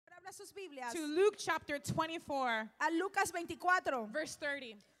sus Biblias to Luke chapter 24, a Lucas 24, verse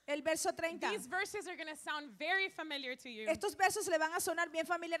 30. el verso 30. These verses are going to sound very familiar to you Estos versos le van a sonar bien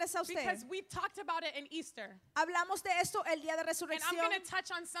familiares a usted. because we talked about it in Easter. Hablamos de esto el día de And I'm resurrección. going to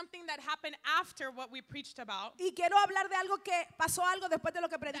touch on something that happened after what we preached about. Y quiero hablar de algo que pasó algo después de lo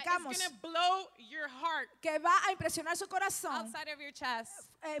que That is predicamos, going to blow your heart que va a impresionar su corazón outside of your chest.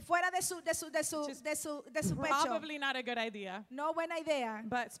 fuera de su pecho. Probably not a good idea, No buena idea,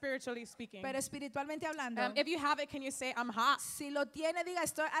 but spiritually speaking. pero espiritualmente hablando. If you have it, can you say, I'm hot? Si lo tiene, diga,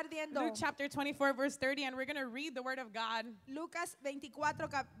 estoy ardiendo. Luke chapter 24, verse 30, and we're going to read the word of God Lucas 24,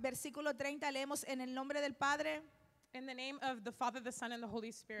 versículo 30, leemos en el nombre del Padre, in the name of the Father, the Son, and the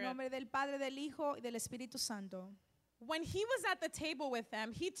Holy Spirit. nombre del Padre, del Hijo y del Espíritu Santo. When he was at the table with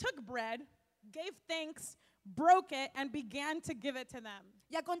them, he took bread, gave thanks, broke it, and began to give it to them.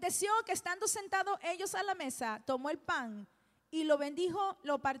 Y aconteció que estando sentados ellos a la mesa, tomó el pan y lo bendijo,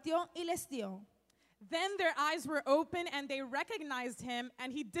 lo partió y les dio. Then their eyes were open and they recognized him,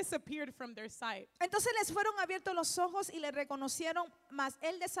 and he disappeared from their sight. Entonces les fueron abiertos los ojos y le reconocieron, mas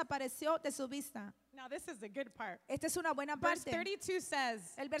él desapareció de su vista. Now this is the good part. Esta es una buena Verse parte. 32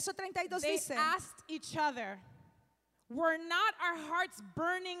 says, El verso 32 they dice, asked each other, were not our hearts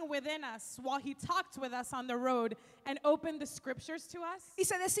burning within us while he talked with us on the road and opened the scriptures to us? y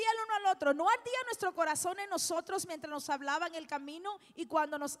se decía el uno al otro, ¿no ardía nuestro corazón en nosotros mientras nos hablaba en el camino y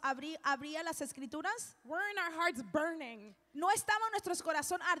cuando nos abría las escrituras? Weren't our hearts burning? ¿No estaban nuestros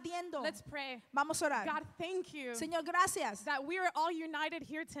corazones ardiendo? Let's pray. Vamos a orar. God, thank you Señor, gracias that we are all united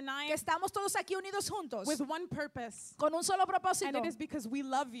here que tonight estamos todos aquí unidos juntos with one purpose. con un solo And propósito. it is because we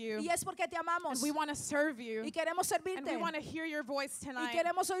love you Y es porque te amamos and we want to serve you y queremos and servirte we want to hear your voice y tonight.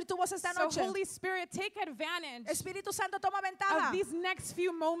 queremos oír tu voz esta So noche. Holy Spirit, take advantage Espíritu Santo, toma ventaja of these next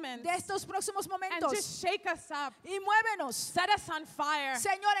few moments de estos próximos and momentos just shake us up. y muévenos. Set us on fire.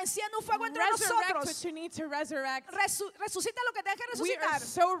 Señor, enciende un fuego entre Resurrect what nosotros. you need to resurrect. Resucita lo que tenga que We are resucitar.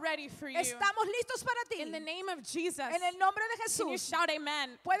 so ready for you. Estamos listos para ti. In the name of Jesus, En el nombre de can you Jesús. shout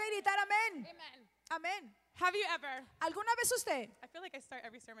amen? Puede gritar amén. Amen. Amén. Have you ever, ¿Alguna vez usted? I feel like I start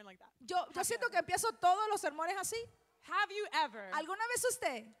every sermon like that. Yo siento que empiezo todos los sermones así. Have you ever ¿Alguna vez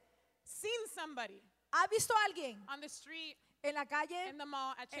usted seen somebody ha visto a alguien on the street, en la calle, in the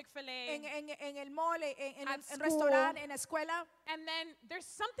mall, at Chick-fil-A, en el mall, en At un school. restaurante, en la escuela? and then there's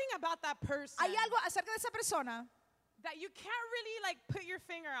something about that person Hay algo acerca de esa persona that you can't really like put your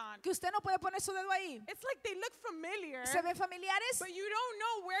finger on. que usted no puede poner su dedo ahí. It's like they look familiar, Se ven familiares, but you don't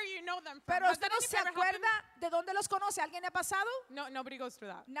know where you know them from. pero Has usted that no se ever happened? acuerda de dónde los conoce. ¿Alguien le ha pasado? No, nobody goes through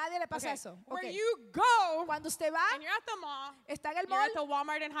that. Nadie le pasa Okay. eso. Where Ok. you go Cuando usted va, and you're at the mall, está en el you're mall, at the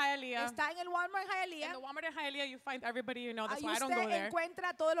Walmart in Hialeah. está en el Walmart en In Hialeah, the Walmart in Hialeah, you find everybody you know. That's ahí why I don't go usted there.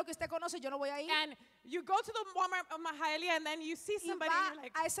 encuentra todo lo que usted conoce. Yo no voy ahí. And you go to the Walmart of Hialeah, and then you see Y somebody, va and you're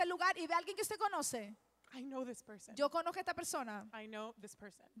like, a ese lugar y ve a alguien que usted conoce. I know this person. Yo conozco a esta persona. I know this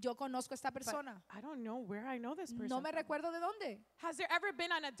person. Yo conozco a esta But persona. I don't know where I know this person. No me from. recuerdo de dónde. Has there ever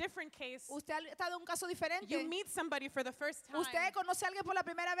been on a different case? Usted ha estado en un caso diferente. You meet somebody for the first time, Usted conoce a alguien por la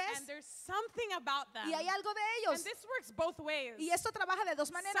primera and vez there's something about them. y hay algo de And ellos. this works both ways. Y esto trabaja de dos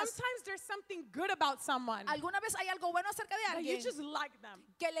maneras. Sometimes there's something good about someone, Alguna vez hay algo bueno acerca de but you alguien just like them.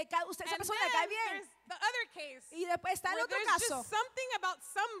 que le cae, usted esa And persona le cae then bien. there's the other case, Y después está el where otro there's caso just something about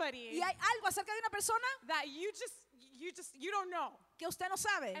somebody y hay algo acerca de una persona that you don't know. que usted no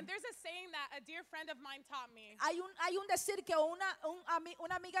sabe. And there's a saying that a dear friend of mine taught me Hay un decir que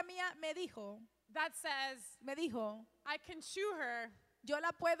una amiga mía that says, me dijo, I can chew her, yo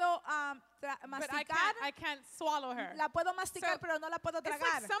la puedo but masticar, I can't swallow her. la puedo masticar, So, pero no la puedo It's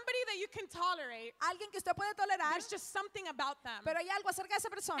tragar. like somebody that you can tolerate. Alguien que usted puede tolerar, There's just something about them. pero hay algo acerca de esa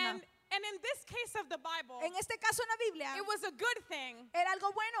persona. And in this case of the Bible, En este caso en la Biblia, it was a good thing. era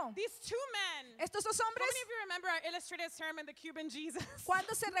algo bueno. These two men, Estos dos how hombres, many of you remember our illustrated sermon, The Cuban Jesus?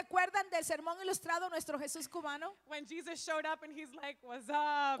 ¿cuándo se recuerdan del sermón ilustrado nuestro Jesús cubano? When Jesus showed up and he's like, what's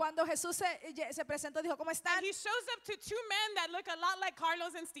up? Cuando Jesús se presentó, dijo, ¿cómo están? And he shows up to two men that look a lot like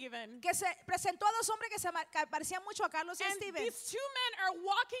Carlos and Steven. Que se presentó a dos hombres que parecían mucho a Carlos y a And Steven. these two men are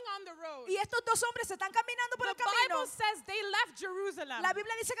walking on the road. Y estos dos hombres se están caminando por The el camino. Bible says they left Jerusalem. La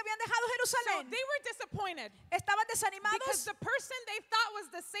Biblia dice que habían dejado So Jerusalén. they were disappointed Estaban because desanimados the person they thought was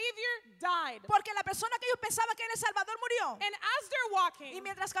the Savior died. porque la persona que ellos pensaban que era el Salvador murió. And as they're walking, Y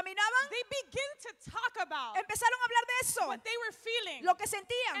mientras caminaban, they begin to talk about empezaron a hablar de eso, what they were feeling. lo que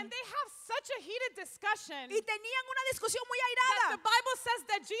sentían. And they have such a heated discussion Y tenían una discusión muy that the airada. Bible says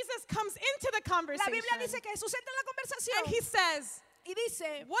that Jesus comes into the La Biblia conversation dice que Jesús entra en la and conversación he says, y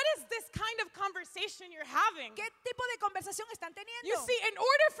dice, what is this kind of conversation you're having? ¿qué tipo de conversación están teniendo? You see, in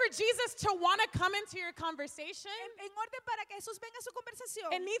order for Jesus to want to come into your conversation, En orden para que Jesús venga a su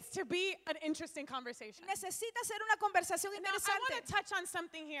conversación, it needs to be an interesting conversation. necesita ser una conversación Now, I want interesante. to touch on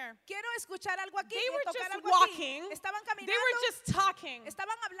something here. Quiero escuchar algo aquí, They were tocar just algo walking. aquí. Estaban They caminando, were just talking.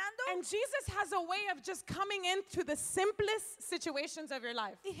 estaban hablando, And Jesus has a way of just coming into the simplest situations of your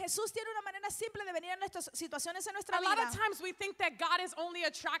life. y Jesús tiene una manera simple de venir a nuestras situaciones en nuestra A lot vida. of times we think that God is only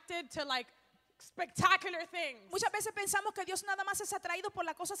attracted to like spectacular things. Muchas veces pensamos que Dios nada más es atraído por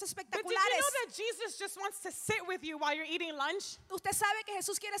las cosas But did you espectaculares. know that Jesus just wants to sit with you while you're eating lunch? Usted sabe que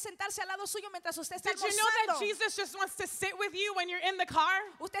Jesús quiere sentarse al lado suyo mientras usted está Did you know that almorzando. Jesus just wants to sit with you when you're in the car?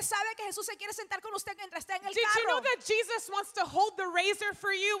 Usted sabe que Jesús se quiere sentar con usted mientras está en el Did you know carro. that Jesus wants to hold the razor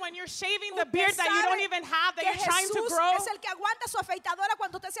for you when you're shaving the Usted beard that you sabe don't even have, that que you're trying to Jesús grow? es el que aguanta su afeitadora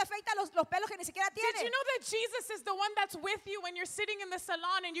cuando usted se afeita los pelos que ni siquiera Did tiene. you know that Jesus is the one that's with you when you're sitting in the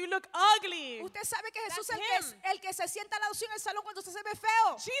salon and you look ugly? Usted sabe que Jesús That's es him. el que se sienta al lado suyo en el salón cuando usted se ve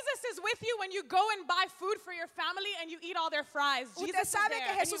feo. Jesus is with you when you go and buy food for your family and you eat all their fries. Usted Jesus is sabe there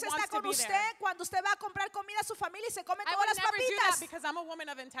que and Jesús he está wants to con be usted there. cuando usted va a comprar comida a su familia y se come I todas would las never do that papitas. because I'm a woman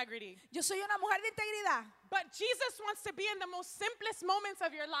of integrity. Yo soy una mujer de integridad. But Jesus wants to be in the most simplest moments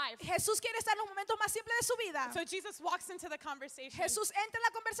of your life. Jesús quiere estar en los momentos más simples de su vida. So Jesus walks into the conversation Jesús entra en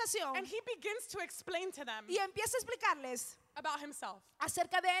la conversación and he begins to explain to them y empieza a explicarles about himself.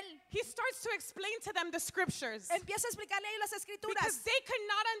 acerca de él. He starts to explain to them the scriptures Empieza a explicarle a ellos las because escrituras. they could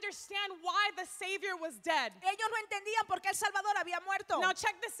not understand why the Savior was dead. Ellos no entendían por qué el Salvador había muerto. Now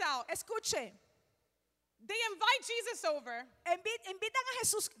check this out. Escuche, They invite Jesus over. invitan a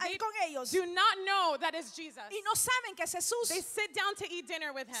Jesús a They ir con ellos do not know that it's Jesus. y no saben que es Jesús. They sit down to eat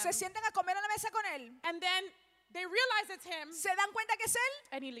dinner with him. Se sientan a comer a la mesa con él. And then they realize it's him Se dan cuenta que es él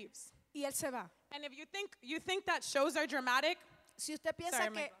and he leaves. y él se va. And if you think that shows are dramatic, Si usted piensa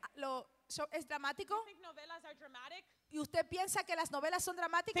Sorry, que es dramático you think novelas are dramatic, y usted piensa que las novelas son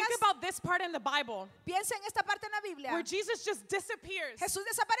dramáticas, think about this part in the Bible piensa en esta parte en la Biblia. where Jesus just disappears Jesús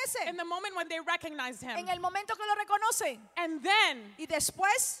desaparece in the moment when they recognize him. en el momento que lo reconocen. And then, Y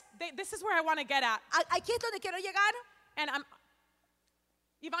después, this is where I want to get at. aquí es donde quiero llegar. And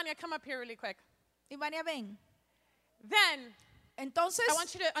Ivania, come up here really quick. Ivania, ven. Then, Entonces, I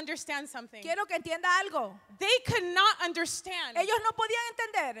want you to understand something. quiero que entienda algo. They could not understand Ellos no podían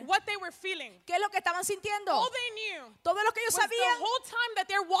entender what they were feeling. qué es lo que estaban sintiendo. All they knew Todo lo que ellos was the sabían, whole time that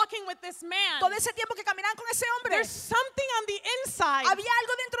they're walking with this man, todo ese tiempo que caminaban con ese hombre, there's something on the inside había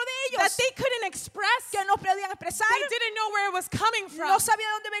algo dentro de that ellos they couldn't express. que no podían expresar, They didn't know where it was coming from. no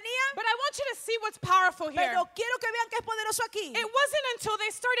sabían de dónde venía, But I want you to see what's powerful here. pero quiero que vean que es poderoso aquí. It wasn't until they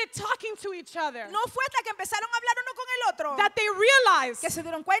started talking to each other No fue hasta que empezaron a hablar uno con el otro that they realized que se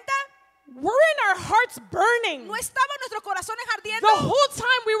dieron cuenta, we're in our hearts burning. no estaban nuestros corazones ardiendo The whole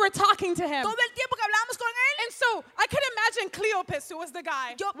time we were talking to him. todo el tiempo que hablábamos con él. And so I could imagine Cleopas, who was the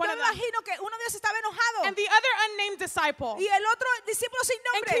guy, Yo one me of them, imagino que uno de ellos estaba enojado and the other unnamed disciple. y el otro discípulo sin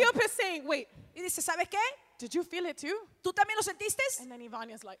And nombre. Cleopas saying, wait, Y dice, ¿sabes qué? did you feel it too? ¿Tú también lo sentiste? And then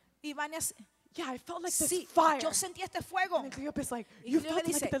Ivania's like, Y Vania, yeah, I felt like this sí, fire. yo sentí este fuego. And then Cleopas like, Y you Cleo felt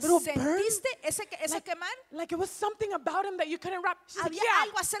le dice, like the little burn? ¿sentiste ese Like- quemar? Like it was something about him that you couldn't wrap. She's like, Había yeah,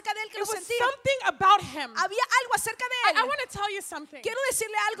 algo acerca de él que it lo was sentía. something about him. Había algo acerca de él. I want to tell you something. Quiero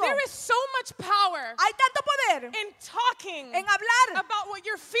decirle algo. There is so much power Hay tanto poder in talking en hablar about what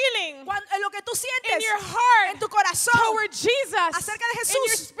you're feeling en lo que tú sientes in your heart en tu corazón toward Jesus, acerca de in Jesús,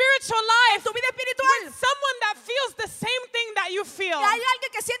 your spiritual en life, tu vida espiritual. with someone that feels the same thing that you feel. Que hay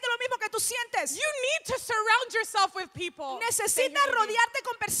alguien que siente lo mismo que tú sientes. You need to surround yourself with people Necesitas rodearte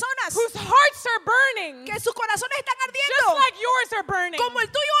con personas whose hearts are burning, que sus corazones están just ardiendo like yours are burning. como el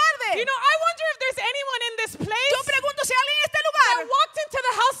tuyo arde. You know, I wonder if there's anyone in this place Yo pregunto si hay alguien en este lugar that walked into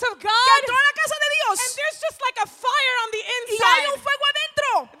the house of que God entró a la casa de Dios and there's just like a fire on the y hay inside, un fuego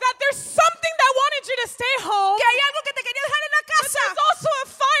adentro, that there's something that wanted you to stay home, que hay algo que te quería dejar en la but casa, there's also a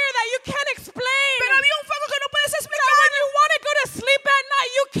fire that you can't explain. pero había un fuego que no puedes That explicar. when you want to go to sleep at night,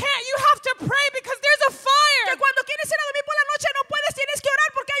 you can't. You have to pray because there's a fire. Que cuando quieres ir a dormir por la noche no puedes, tienes que orar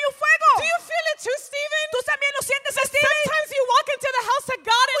porque hay un fuego. Do you feel it too, Stephen? Tú también lo sientes, Steven. Sometimes you walk into the house of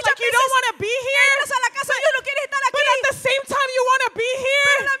God and Muchas like you don't veces want to be here, Entras a la casa de Dios, no quieres estar aquí, but at the same time you want to be pero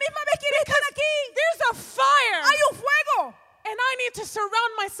here. a la misma vez quieres estar aquí. There's a fire, Hay un fuego and I need to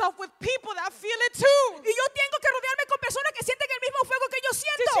surround myself with people that feel it too. y yo tengo que rodearme con personas que sienten el mismo fuego que yo Did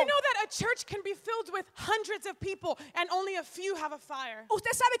siento. you know that a church can be filled with hundreds of people and only a few have a fire?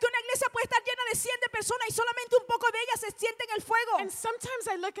 Usted sabe que una iglesia puede estar llena de 100 de personas y solamente un poco de ellas se sienten el fuego. And sometimes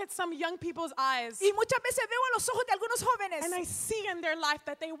I look at some young people's eyes Y muchas veces veo a los ojos de algunos jóvenes and I see in their life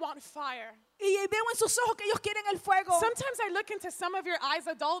that they want fire. Y veo en sus ojos que ellos quieren el fuego. Sometimes I look into some of your eyes,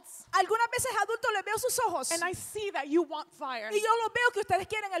 adults, Algunas veces adultos les veo sus ojos. and I see that you want fire. Y yo lo veo que ustedes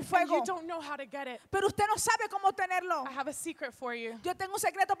quieren el And fuego. you don't know how to get it. Pero usted no sabe cómo tenerlo. I have a secret for you. Yo tengo un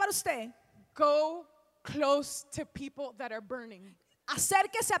secreto para usted. Go close to people that are burning.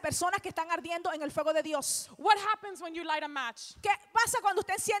 Acérquese a personas que están ardiendo en el fuego de Dios. What happens when you light a match ¿Qué pasa cuando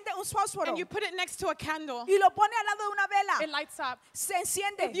usted enciende un fósforo and you put it next to a candle? y lo pone al lado de una It vela? lights up. Se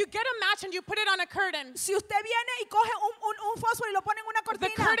enciende. If you get a match and you put it on a curtain, Si usted viene y coge un fósforo y lo pone en una the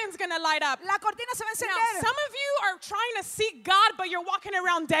cortina, curtain's gonna light up. la cortina se va a Now, encender. some of you are trying to seek God, but you're walking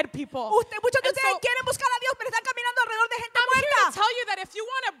around dead people. Muchos de And ustedes so, quieren buscar a Dios, pero están caminando alrededor de gente I'm here to muerta. tell you that if you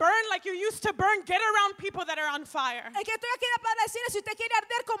want to burn like you used to burn, get around people that are on fire. Es que estoy aquí para decirle, si usted quiere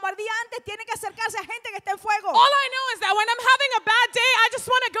arder como ardía antes, tiene que acercarse a gente que esté en fuego. All I know is that when I'm having a bad day, I just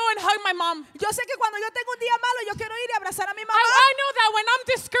want to go and hug my mom. Yo sé que cuando yo tengo un día malo, yo quiero ir y abrazar a mi mamá. I know that when I'm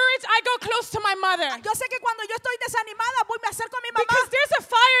discouraged, I go close to my mother. Yo sé que cuando yo estoy desanimada, voy me acerco a mi mamá. Because there's a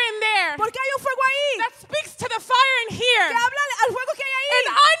fire in there Porque hay un fuego ahí that speaks to the fire in here. que habla al fuego que hay And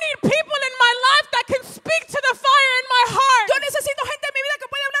ahí. I need people in my life that can speak to the fire in my heart. Yo necesito gente en mi vida que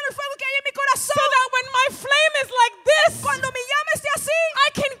pueda hablar al fuego que hay en mi corazón. So that when my flame is like this, Cuando mi llama esté así, I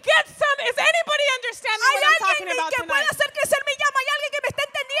can get some. Is anybody understanding hay what I'm alguien talking about que pueda tonight? hacer crecer mi llama. Hay alguien que me está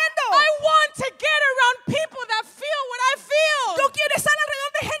entendiendo. I want to get around people that feel what I feel. Yo quiero estar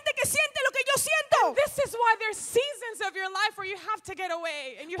alrededor de gente que siente lo que yo siento. This is why there's seasons of your life where you have to get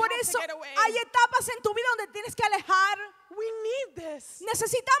away, and you Por have eso to get away. hay etapas en tu vida donde tienes que alejar. We need this.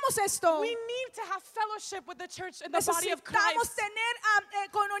 Necesitamos esto. We need to have fellowship with the church and the body of Necesitamos Christ. tener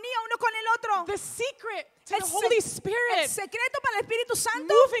coinonía uno con el otro. The secret to El the Holy El Spirit secreto para el Espíritu Santo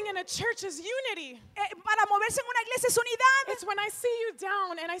moving in a church is unity. para moverse en una iglesia es unidad. It's when I see you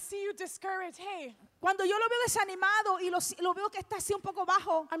down and I see you discouraged. Hey, Cuando yo lo veo desanimado y lo veo que está así un poco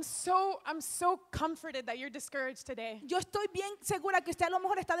bajo, I'm so comforted that you're discouraged today yo estoy bien segura que usted a lo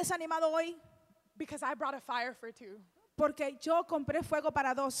mejor está desanimado hoy because I brought a fire for two. porque yo compré fuego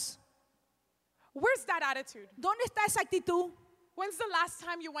para dos. Where's that attitude? ¿Dónde está esa actitud? When's the last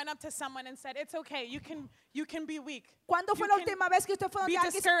time you went up to someone and said, "It's okay, you can be weak. ¿Cuándo fue You la can última vez que usted fue be donde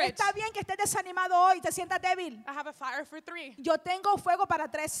alguien dice, discouraged. está bien que estés desanimado hoy, te sientas débil? I have a fire for three." Yo tengo fuego para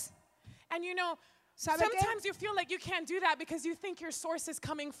tres. And you know, ¿Sabe qué? sometimes you feel like you can't do that because you think your source is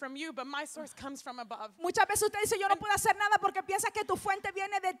coming from you, but my source comes from above. Muchas veces usted dice, yo no puedo hacer nada porque piensa que tu fuente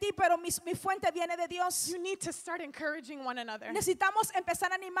viene de ti, pero mi fuente viene de Dios. You need to start encouraging one another. Necesitamos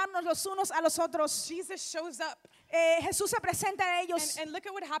empezar a animarnos los unos a los otros. Jesus shows up, Jesús se presenta a ellos and look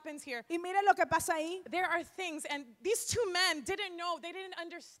at what happens here. y miren lo que pasa ahí. There are things, and these two men didn't know, they didn't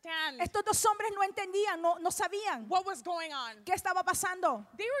understand Estos dos hombres no entendían, no sabían what was going on. qué estaba pasando.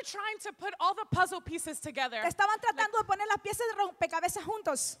 They were trying to put all the puzzle pieces together. Estaban tratando de poner las piezas de rompecabezas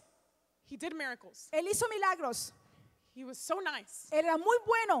juntos. He did miracles. Él hizo milagros. He was so nice. Él era muy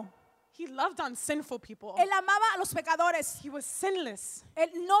bueno. He loved on sinful people. Él amaba a los pecadores. He was sinless. Él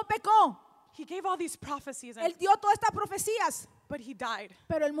no pecó. He gave all these prophecies, Él dio todas estas profecías, but he died.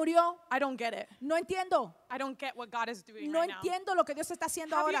 pero él murió. I don't get it. No entiendo. I don't get what God is doing No right now. entiendo lo que Dios está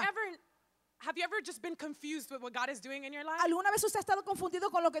haciendo ahora. Have you ever just been confused with what God is doing in your life? ¿Alguna vez usted ha estado confundido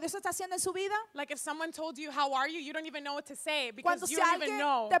con lo que Dios está haciendo en su vida? Like if someone told you, "How are you?" You don't even know what to say Cuando because you si don't alguien even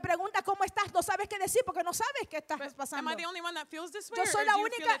know. te pregunta cómo estás, no sabes qué decir porque no sabes qué estás But am pasando. I the only one that feels this way? Yo or soy do la you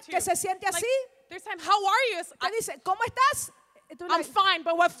feel única it too? que se siente Like, así. there's time, how are you? Te dice, ¿cómo estás? Y tú I'm like, fine,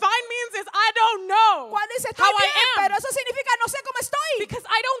 but what fine means is I don't know cuando dice, how estoy bien, I am pero eso significa no sé cómo estoy. because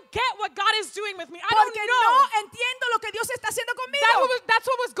I don't get what God is doing with me. I don't Porque know. no entiendo lo que Dios está haciendo conmigo. That's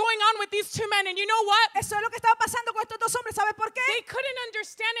what was going on with these two men, and you know what? Eso es lo que estaba pasando con estos dos hombres. ¿Sabes por qué? They couldn't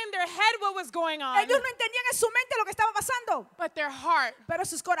understand in their head what was going on, Ellos no entendían en su mente lo que estaba pasando. but their heart Pero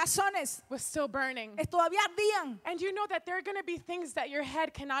sus corazones was still burning. todavía ardían. And you know that there are going to be things that your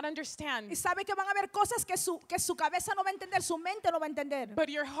head cannot Y understand, sabe que van a haber cosas que su cabeza no va a entender, su mente no va a entender. but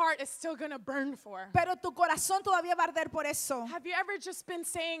your heart is still going to burn for. Pero tu corazón todavía va a arder por eso. Have you ever just been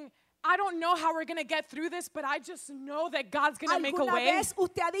saying, I don't know how we're going to get through this, but I just know that God's going to make a ¿Alguna way? vez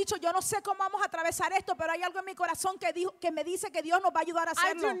usted ha dicho, yo no sé cómo vamos a atravesar esto, pero hay algo en mi corazón que me dice que Dios nos va a ayudar a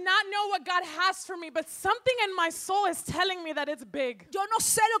I do hacerlo? not know what God has for me, but something in my soul is telling me that it's big. Yo no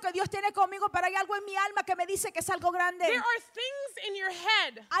sé lo que Dios tiene conmigo, pero hay algo en mi alma que me dice que es algo grande. There are things in your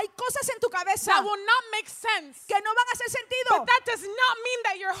head Hay cosas en tu cabeza that will not make sense, que no van a hacer sentido, but that does not mean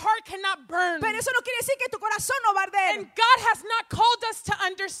that your heart cannot burn. pero eso no quiere decir que tu corazón no va a arder. And God has not called us to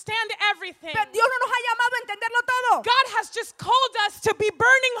understand everything. Pero Dios no nos ha llamado a entenderlo todo. God has just called us to be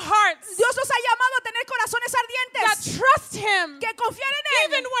burning hearts Dios nos ha llamado a tener corazones that ardientes, trust Him que confían en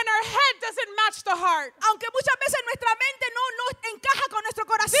even Él, when our head doesn't match the heart. aunque muchas veces nuestra mente no encaja con nuestro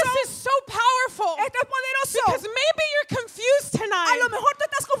corazón. This is so powerful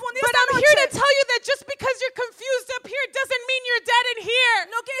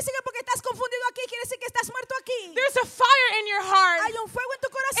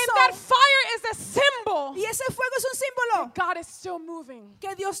God is still moving.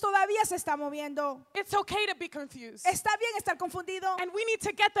 que Dios todavía se está moviendo. It's okay to be confused. Está bien estar confundido. And we need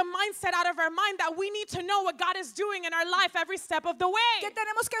to get the mindset out of our mind that we need to know what God is doing in our life every step of the way. Que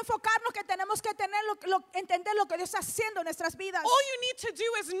tenemos que enfocarnos, que tenemos que tener entender lo que Dios está haciendo en nuestras vidas. All you need to do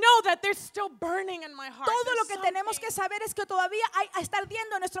is know that there's still burning in my heart. Todo lo There's que tenemos something. que saber es que todavía está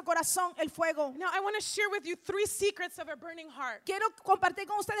ardiendo en nuestro corazón el fuego. Now I want to share with you 3 secrets of a burning heart. Quiero compartir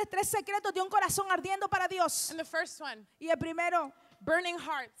con ustedes 3 secretos de un corazón ardiendo para Dios. And the first one, Y el primero, burning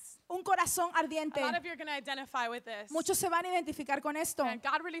hearts. un corazón ardiente. A lot of you are going to identify with this. Muchos se van a identificar con esto. And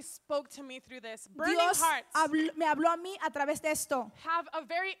God really spoke to me through this. Burning Dios hearts me habló a mí a través de esto. have a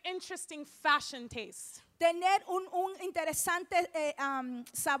very interesting fashion taste. Tener un interesante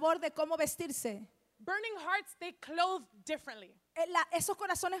sabor de cómo vestirse. Burning hearts, they clothe differently. Esos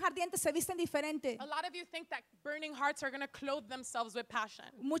corazones ardientes se visten diferente. A lot of you think that burning hearts are going to clothe themselves with passion.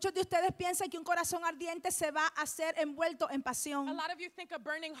 Muchos de ustedes piensan que un corazón ardiente se va a ser envuelto en A pasión. lot of you think a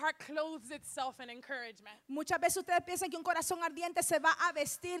burning heart clothes itself in encouragement. Muchas veces ustedes piensan que un corazón ardiente se va a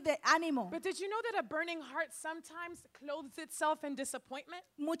vestir de ánimo. But did you know that a burning heart sometimes clothes itself in disappointment?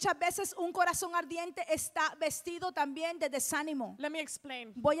 Muchas veces un corazón ardiente está vestido también de desánimo. Let me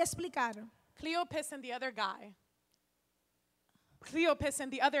explain. Voy a explicar. Cleopas and the other guy. Cleopas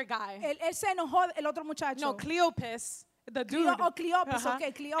and the other guy. Él se enojó, el otro muchacho. No, Cleopas, the dude. Cleopas, Uh-huh. ok,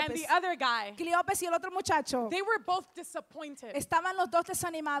 And Cleopas. the other guy. Cleopas y el otro muchacho. They were both disappointed Estaban los dos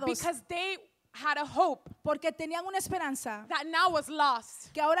desanimados because they had a hope porque tenían una esperanza that now was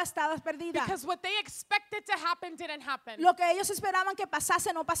lost. que ahora estaba perdida. Because what they expected to happen didn't happen. Lo que ellos esperaban que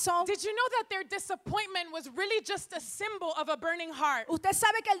pasase no pasó. Did you know that their disappointment was really just a symbol of a burning heart? Usted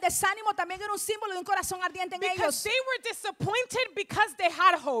sabe que el desánimo también era un símbolo de un corazón ardiente en Because ellos. they were disappointed because they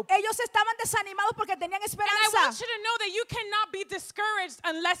had hope. Ellos estaban desanimados porque tenían And I esperanza. want you to know that you cannot be discouraged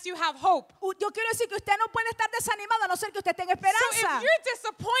unless you have hope. Yo quiero decir que usted no puede estar desanimado a no ser que usted tenga So esperanza. if you're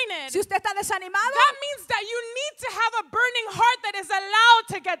disappointed, Si usted está desanimado, that means that you need to have a burning heart that is allowed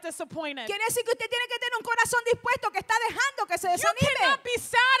to get disappointed. quiere decir que usted tiene que tener un corazón dispuesto que está dejando que se You desanime. cannot be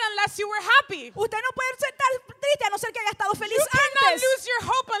sad unless you were happy. Usted no puede estar triste a no ser que haya estado feliz You cannot antes. lose your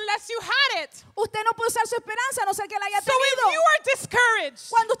hope unless you had it. Usted no puede usar su esperanza a no ser que la haya So if tenido. you are discouraged,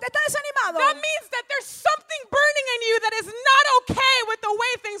 Cuando usted está desanimado, that means that there's something burning in you that is not okay with the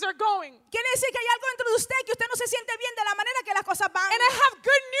way things are going. quiere decir que hay algo dentro de usted que usted no se siente bien de la manera que las cosas van. And I have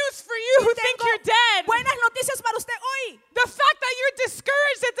good news for you who think Tengo you're dead. buenas noticias para usted hoy. The fact that you're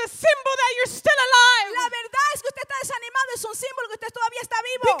discouraged is a symbol that you're still La alive. verdad es que usted está desanimado, es un símbolo que usted todavía está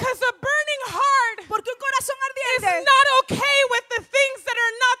vivo. Because a burning heart Porque un corazón is ardiente not okay with the things that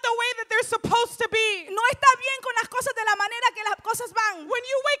are not the way that they're supposed to be. no está bien con las cosas de la manera que las cosas van. When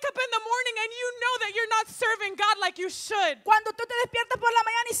you wake up in the morning and you know that you're not serving God like you should, Cuando tú te despiertas por la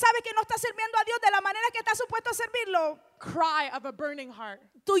mañana y sabes que no estás sirviendo a Dios de la manera que estás supuesto a servirlo, cry of a burning heart.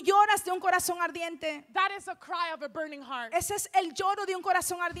 tú lloras de un corazón ardiente. That is a cry of a burning heart. Ese es el lloro de un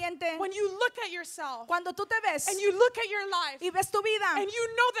corazón ardiente. When you look at yourself Cuando tú te ves and you look at your life y ves tu vida and you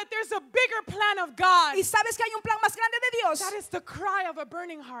know that there's a bigger plan of God, y sabes que hay un plan más grande de Dios, that is the cry of a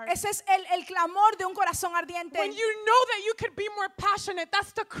burning heart. ese es el clamor de un corazón ardiente. When you know that you could be more passionate,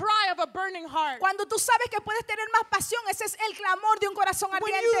 that's the cry of a burning heart. Cuando tú sabes que puedes tener más pasión, ese es el clamor de un corazón When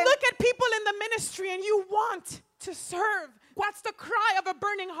you ardiente. look at people in the ministry and you want to serve, that's the cry of a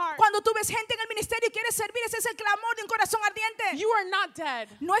burning heart. Cuando tú ves gente en el ministerio y quieres servir, ese es el clamor de un corazón ardiente. You are not dead.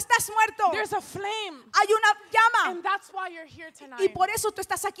 No estás muerto. There's a flame. Hay una llama. And that's why you're here Y tonight. por eso tú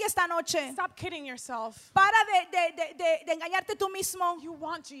estás aquí esta noche. Stop kidding yourself. Para de engañarte tú mismo. You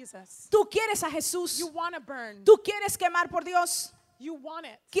want Jesus. Tú quieres a Jesús. You want to burn. Tú quieres quemar por Dios. You want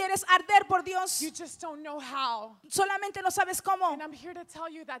it. Quieres arder por Dios. You just don't know how. Solamente no sabes cómo. And I'm here to tell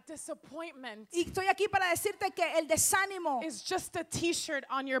you that disappointment Y estoy aquí para decirte que el desánimo is just a t-shirt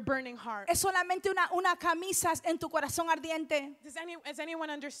on your burning heart. es solamente una camisa en tu corazón ardiente. Is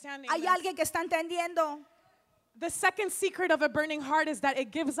anyone understanding Hay this? alguien que está entendiendo. The second secret of a burning heart is that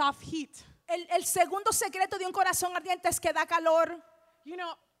it gives off heat. El segundo secreto de un corazón ardiente es que da calor. You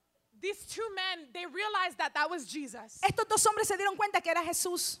know, these two men, they realized that was Jesus. Estos dos hombres se dieron cuenta que era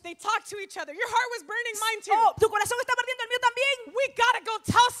Jesús. They talked to each other. Your heart was burning, mine too. Oh, tu corazón está ardiendo, el mío también. We gotta go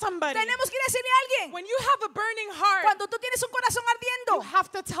tell somebody. Tenemos que ir a decirle a alguien. When you have a burning heart, Cuando tú tienes un corazón you ardiendo,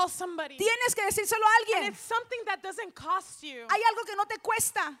 have to tell somebody. tienes que decírselo a And alguien. it's something that doesn't cost you. Hay algo que no te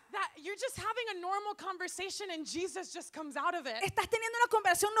cuesta. That you're just having a normal conversation and Jesus just comes out of it. Estás teniendo una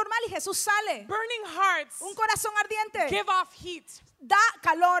conversación normal y Jesús sale. Burning hearts Un corazón ardiente give off heat. da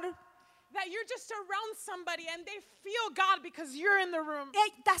calor. that you're just around somebody and they feel God because you're in the room.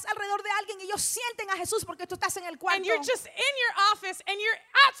 Estás alrededor de alguien y ellos sienten a Jesús porque tú estás en el cuarto. And you're just in your office and you're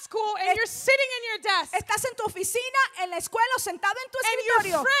at school and you're sitting in your desk. Estás en tu oficina, en la escuela, o sentado en tu And your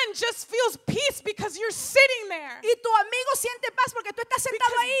escritorio. friend just feels peace because you're sitting there. Y tu amigo siente paz porque tú estás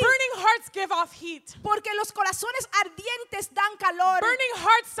sentado Because ahí. burning hearts give off heat. Porque los corazones ardientes dan calor. Burning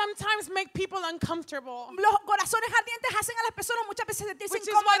hearts sometimes make people uncomfortable. Los corazones ardientes hacen a las personas muchas veces sentirse Which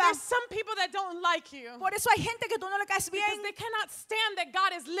is why incómodas. there's some people that don't like you. Por eso hay gente que tú no le caes Because bien. they cannot stand that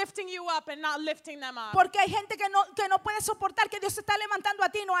God is lifting you up and not lifting them up. Porque hay gente que no puede soportar que Dios se está levantando a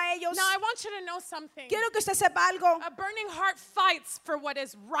ti, no a ellos. Now I want you to know something. Quiero que usted sepa algo. A burning heart fights for what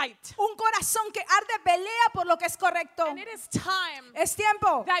is right. Un corazón que arde pelea por lo que es correcto. And it is time Es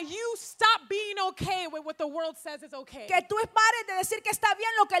tiempo that you stop being okay with what the world says is okay. que tú pares de decir que está bien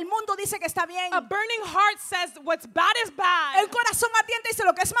lo que el mundo dice que está bien. A burning heart says what's bad is bad El corazón ardiente dice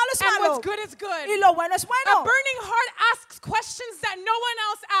lo que es malo es and malo what's good is good. y lo bueno es A bueno. burning heart asks questions that no one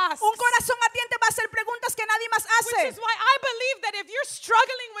else asks. Un corazón ardiente va a hacer preguntas que nadie más Which hace. is why I believe that if you're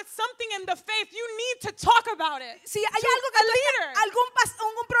struggling with something in the faith, you need to talk about it. Si hay To algo que a tú leader,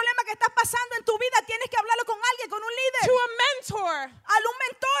 algún problema que estás pasando en tu vida, tienes que hablarlo con alguien, con un to líder, a mentor, algún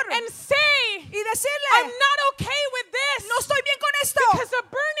mentor and say, y I'm decirle, not okay with this. no estoy bien con esto. Because a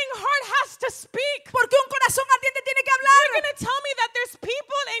burning heart has to speak. Porque un corazón ardiente tiene que You're hablar. going to tell me that there's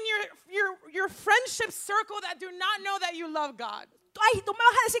people in your friendship circle that do not know that you love God. Ay, tú me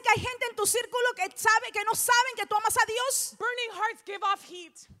vas a decir que hay gente en tu círculo que no saben que tú amas a Dios. Burning hearts give off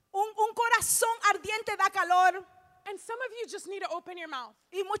heat. Un corazón ardiente da calor. And some of you just need to open your mouth.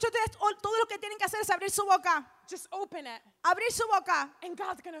 Y muchos de todo lo que tienen que hacer es abrir su boca. Just open it. Abrir su boca. And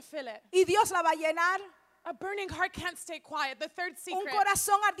God's going to fill it. Y Dios la va a llenar. A burning heart can't stay quiet. The third Un secret.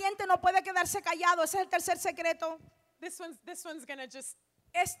 corazón ardiente no puede quedarse callado. Ese es el tercer secreto. This one's going to just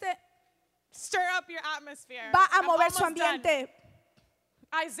Este stir up your atmosphere. va a I'm mover su almost done. ambiente.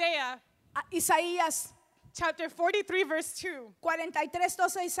 Isaiah Isaías chapter 43 verse 2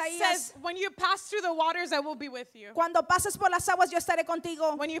 43:12. Isaías. says, when you pass through the waters, I will be with you. Cuando pases por las aguas yo estaré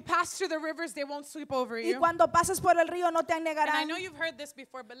contigo. When you pass through the rivers, they won't sweep over Y you. cuando pases por el río no te And I anegarán. know you've heard this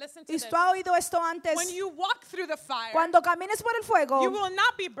before, but listen to Y this. tú has oído esto antes. When you walk through the fire, Cuando camines por el fuego, you will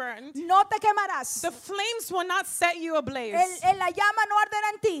not be burned. no te quemarás. The flames will not set you ablaze. La llama no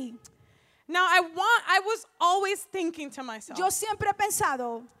arderá en ti. Now, I was always thinking to myself, Yo siempre he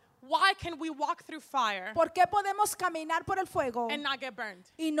pensado, why can we walk through fire ¿por qué podemos caminar por el fuego and not get burned?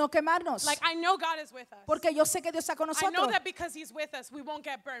 y no quemarnos? Like, I know God is with us. Porque yo sé que Dios está con I know nosotros. that because He's with us, we won't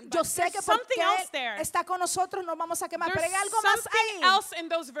get burned. Yo But sé there's que something porque else Él there. está con nosotros no vamos a quemar. Pero There's hay algo más something ahí. else in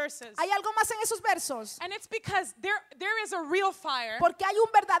those verses. Hay algo más en esos versos. And it's because there is a real fire, Porque hay un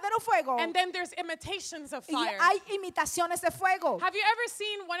verdadero fuego and then there's imitations of y fire. hay imitaciones de fuego. Have you ever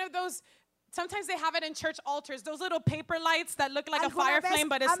seen one of those? Sometimes they have it in church altars, those little paper lights that look like a ¿Alguna fire vez flame,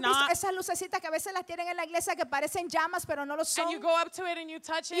 but it's han visto not. esas lucecitas que a veces las tienen en la iglesia que parecen llamas pero no lo son? And you go up to it and you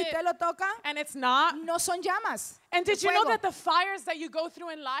touch Y it, usted lo toca, and it's not. no son llamas. And did es you know fuego. that the fires that you go through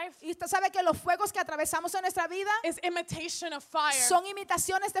in life Y usted sabe que los fuegos que atravesamos en nuestra vida is imitation of fire? son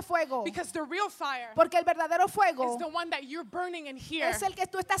imitaciones de fuego. Because the real fire Porque el verdadero fuego is the one that you're burning in here. es el que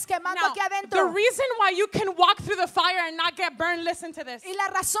tú estás quemando Now, aquí the adentro. reason why you can walk through the fire and not get burned, listen to this. Y la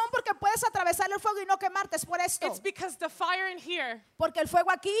razón por que puedes atravesar el fuego y no quemarte es por esto. It's because the fire in here Porque el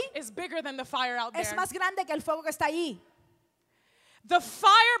fuego aquí is bigger than the fire out es there. más grande que el fuego que está allí. The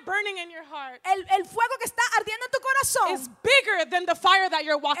fire burning in your heart El fuego que está ardiendo en tu is corazón bigger than the fire that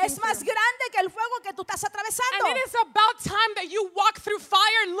you're walking es más through. grande que el fuego que tú estás atravesando. And it is about time that you walk through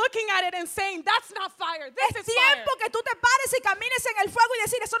fire looking at it and saying, that's not fire, this Es is fire. tiempo que tú te pares y camines en el fuego y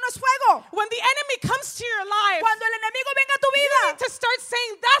decir, eso no es fuego. When the enemy comes to your life, Cuando el enemigo venga a tu you vida, need to start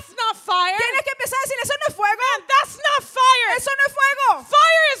saying, that's not fire. tienes que empezar a decir, eso no es fuego. That's not fire. Eso no es fuego.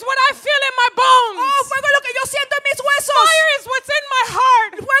 Fire is what I feel in my bones. Oh, fuego es lo que yo siento en mis huesos. Fire is what's in my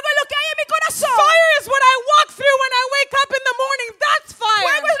heart. Fuego es lo que hay en mi corazón. Fire is what I walk through when I wake up in the morning. That's fire.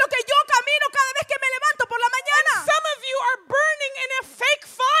 Fuego es lo que yo camino cada vez que me levanto por la mañana. Some of you are burning in a fake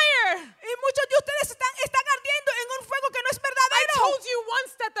fire. Y muchos de ustedes están ardiendo en un fuego que no es I verdadero. told you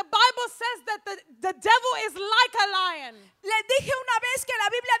once that the Bible says that the devil is like a lion. Les dije una vez que la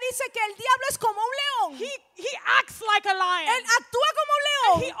Biblia dice que el diablo es como un león. He acts like a lion. Él actúa como un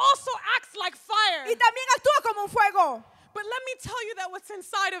And he león also acts like fire. y también actúa como un fuego. But let me tell you that what's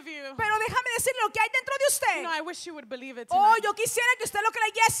inside of you. Pero déjame decirle lo que hay dentro de usted. No, I wish you would believe it Oh, tonight. yo quisiera que usted lo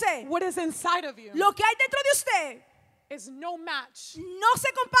creyese. What is inside of you Lo que hay dentro de usted is no match no se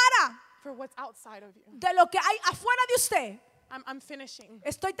compara for what's outside of you. de lo que hay afuera de usted. I'm finishing.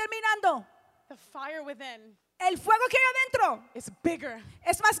 Estoy terminando. The fire within El fuego que hay adentro is bigger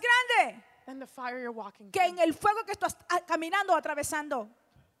es más grande than the fire you're walking que through. en el fuego que estás caminando o atravesando.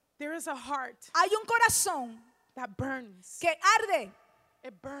 There is a heart Hay un corazón that burns. que arde,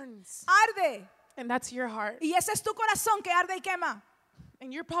 It burns. arde. And that's your heart. Y ese es tu corazón que arde y quema.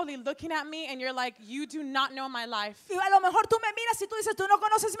 And you're probably looking at me and you're like, you do not know my life. Y a lo mejor tú me miras y tú dices, tú no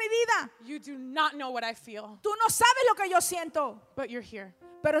conoces mi vida. You do not know what I feel. Tú no sabes lo que yo siento. But you're here.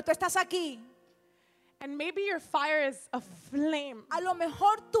 Pero tú estás aquí. And maybe your fire is a flame. A lo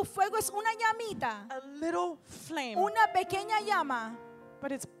mejor tu fuego es una llamita, A little flame. una pequeña llama,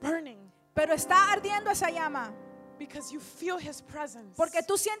 But it's burning pero está ardiendo esa llama. because you feel his presence. Porque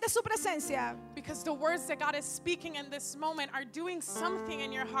tú sientes su presencia. Because the words that God is speaking in this moment are doing something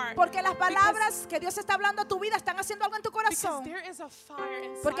in your heart. Porque las palabras que Dios está hablando a tu vida están haciendo algo en tu Because corazón. there is a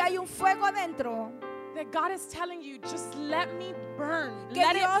fire Porque inside hay un fuego adentro that God is telling you, just let me burn. que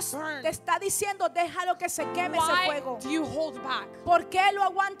Let Dios it burn. te está diciendo, déjalo que se queme ese Why fuego. do you hold back? ¿Por qué lo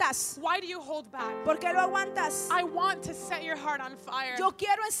aguantas? Why do you hold back? ¿Por qué lo aguantas? I want to set your heart on fire. Yo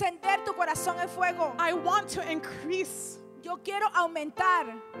quiero encender tu corazón en fuego. I want to increase Yo quiero aumentar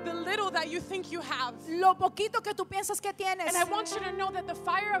the little that you think you have. lo poquito que tú piensas que tienes. And I want you to know that the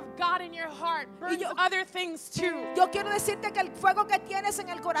fire of God in your heart burns other things too. Yo quiero decirte que el fuego que tienes en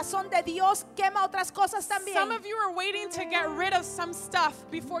el corazón de Dios quema otras cosas también. Some of you are waiting to get rid of some stuff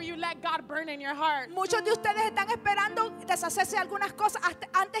before you let God burn in your heart. Muchos de ustedes están esperando deshacerse de algunas cosas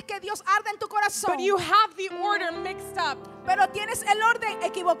antes que Dios arde en tu corazón. But you have the order mixed up. Pero tienes el orden The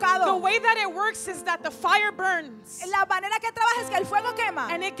equivocado. way that it works is that the fire burns La manera que trabaja es que el fuego quema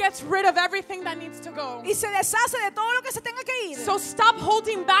and it gets rid of everything that needs to go. y se deshace de todo lo que se tenga que ir. So stop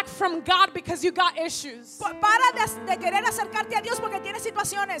holding back from God because you got issues. Para de querer acercarte a Dios porque tienes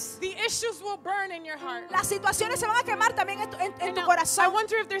situaciones. The issues will burn in your heart. Las situaciones se van a quemar también en And tu now, I corazón.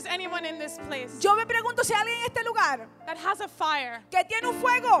 wonder if there's anyone in this place Yo me pregunto si hay alguien en este lugar that has a fire que tiene un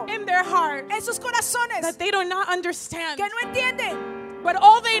fuego in their heart en sus corazones that they do not understand. que no entienden, But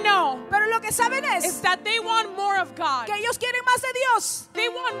all they know pero lo que saben is es that they want more of God. que ellos quieren más de Dios, They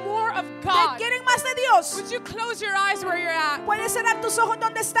want more of que God. quieren más de Dios. Would you close your eyes where you're at Puedes cerrar tus ojos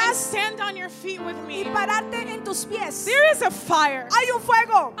donde and estás stand on your feet with y me? pararte en tus pies. There is a fire Hay un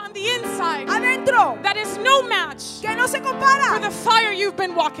fuego on the inside adentro that is no match que no se for compara the fire you've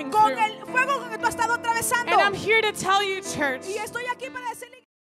been walking con through. el fuego que tú has estado atravesando. And I'm here to tell you, church, Y estoy aquí para